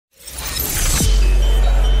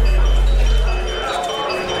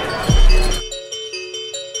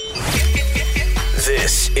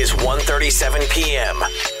is 1:37 p.m.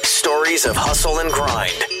 Stories of hustle and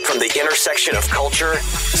grind from the intersection of culture,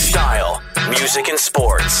 style, music, and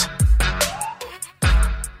sports.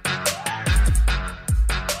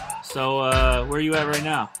 So, where are you at right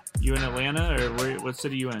now? You in Atlanta, or what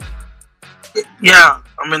city you in? Yeah,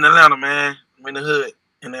 I'm in Atlanta, man. I'm in the hood.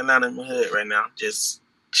 In Atlanta, in the hood right now. Just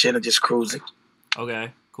chilling, just cruising.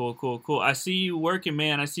 Okay, cool. I see you working,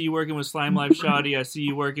 man. I see you working with Slime Life Shawty. I see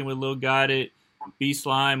you working with Lil Got It, B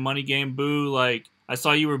Slime, Money Game Boo. Like, I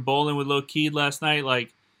saw you were bowling with Lil Keed last night.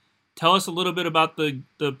 Like, tell us a little bit about the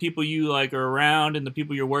people you like are around and the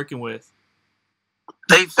people you're working with.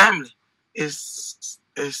 They family. It's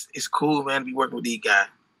cool, man, to be working with these guys.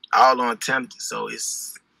 All on talented, so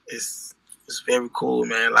it's very cool,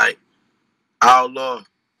 man. Like, all love.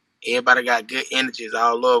 Everybody got good energy. It's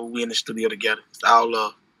all love when we in the studio together. It's all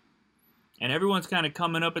love. And everyone's kind of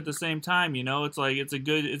coming up at the same time, you know? It's like it's a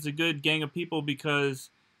good gang of people because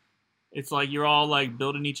it's like you're all like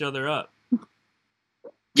building each other up.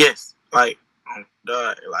 Yes. Like, oh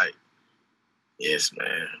God, like, yes,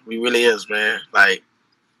 man. We really is, man. Like,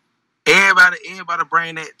 everybody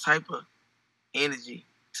bring that type of energy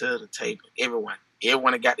to the table.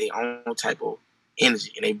 Everyone got their own type of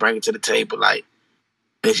energy, and they bring it to the table. Like,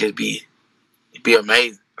 it just be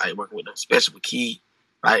amazing. Like, working with them, especially with Key.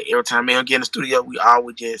 Like, every time me and him get in the studio, we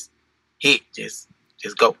always just hit, just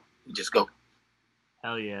go. We just go.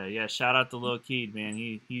 Hell yeah. Shout out to Lil Keed, man.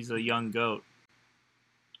 He's a young goat.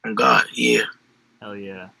 Oh God, yeah. Hell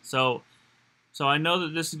yeah. So I know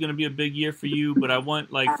that this is going to be a big year for you, but I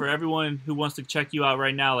want, like, for everyone who wants to check you out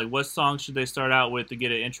right now, like, what song should they start out with to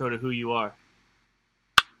get an intro to who you are?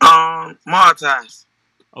 Monetize.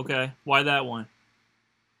 Okay. Why that one?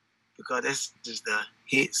 Because that's just the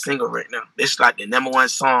hit single right now. It's like the number one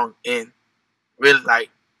song, and really, like,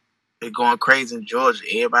 they're going crazy in Georgia.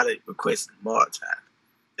 Everybody requesting Monetize.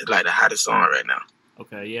 It's like the hottest song right now.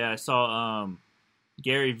 Okay, yeah. I saw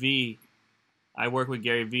Gary V. I work with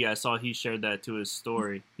Gary V. I saw he shared that to his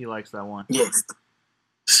story. He likes that one. Yes.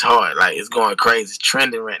 It's hard. Like, it's going crazy. It's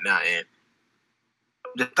trending right now, and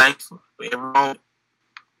I'm just thankful for everyone.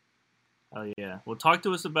 Oh, yeah. Well, talk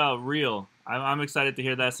to us about Real. I'm excited to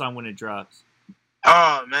hear that song when it drops.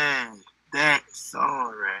 Oh, man. That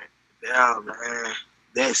song right there, man.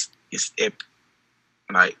 It's epic.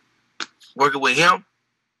 Like, working with him,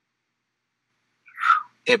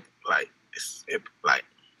 epic. Like, it's epic. Like,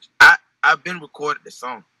 I've been recording the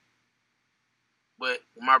song. But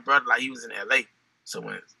my brother, like, he was in L.A. So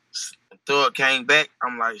when Thug came back,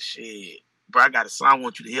 I'm like, shit, bro, I got a song I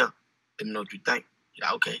want you to hear. Let me know what you think.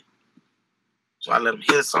 Yeah, okay. So I let him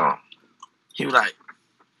hear the song. He was like,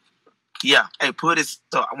 yeah, hey, put this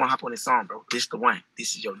up. I want to hop on this song, bro. This the one.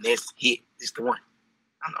 This is your next hit. This the one.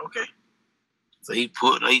 I'm like, okay. So he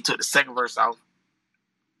took the second verse off.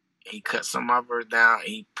 And he cut some of my verse down, and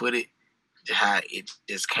he put it how it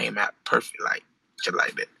just came out perfect, like, just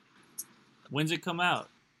like that. When's it come out?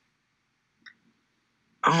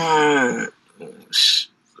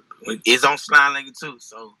 It's on Slime Language too,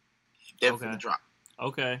 so definitely drop.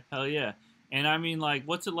 Okay, hell yeah. And I mean, like,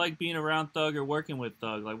 what's it like being around Thug or working with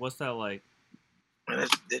Thug? Like, what's that like? Man,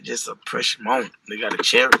 that's just a precious moment. We got to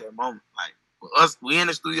cherish that moment. Like, with us, we in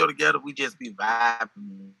the studio together, we just be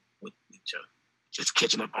vibing with each other. Just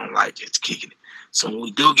catching up on life, just kicking it. So when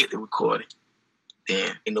we do get the recording,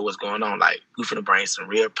 then you know what's going on. Like, we finna bring some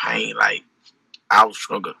real pain. Like, I was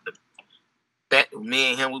struggling. Back with me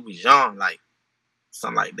and him, we was young, like,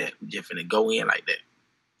 something like that. We just finna go in like that.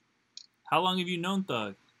 How long have you known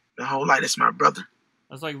Thug? The whole life, that's my brother.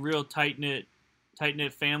 That's like real tight-knit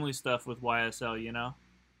family stuff with YSL, you know?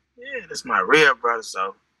 Yeah, that's my real brother,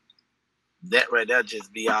 so that right there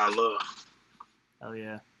just be our love. Hell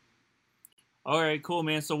yeah. All right, cool,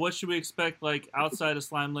 man. So what should we expect, like, outside of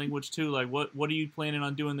Slime Language 2? Like, what are you planning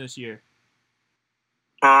on doing this year?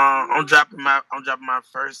 I'm dropping my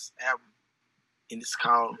first album, and it's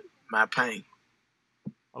called My Pain.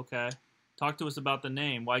 Okay. Talk to us about the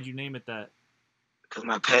name. Why'd you name it that? Because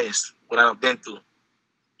my past, what I done been through,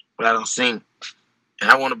 what I done seen. And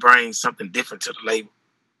I want to bring something different to the label.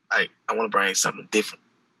 Like, I want to bring something different.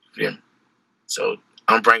 You feel me? So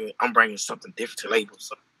I'm bringing something different to the label.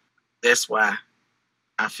 So that's why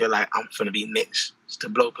I feel like I'm finna be next to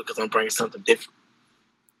blow, because I'm bringing something different.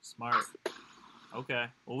 Smart. Okay.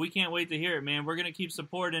 Well, we can't wait to hear it, man. We're going to keep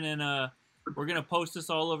supporting, and we're going to post this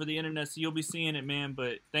all over the internet, so you'll be seeing it, man.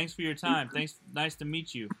 But thanks for your time. Thanks. Nice to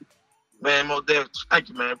meet you. Man, Mo Dev, thank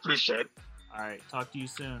you, man. Appreciate it. All right. Talk to you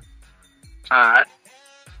soon. All right.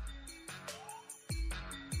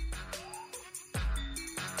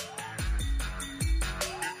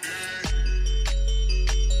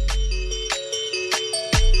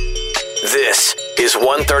 is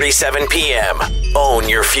 1:37 p.m. Own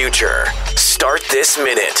your future. Start this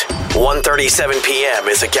minute. 1:37 p.m.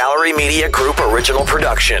 is a Gallery Media Group original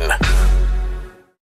production.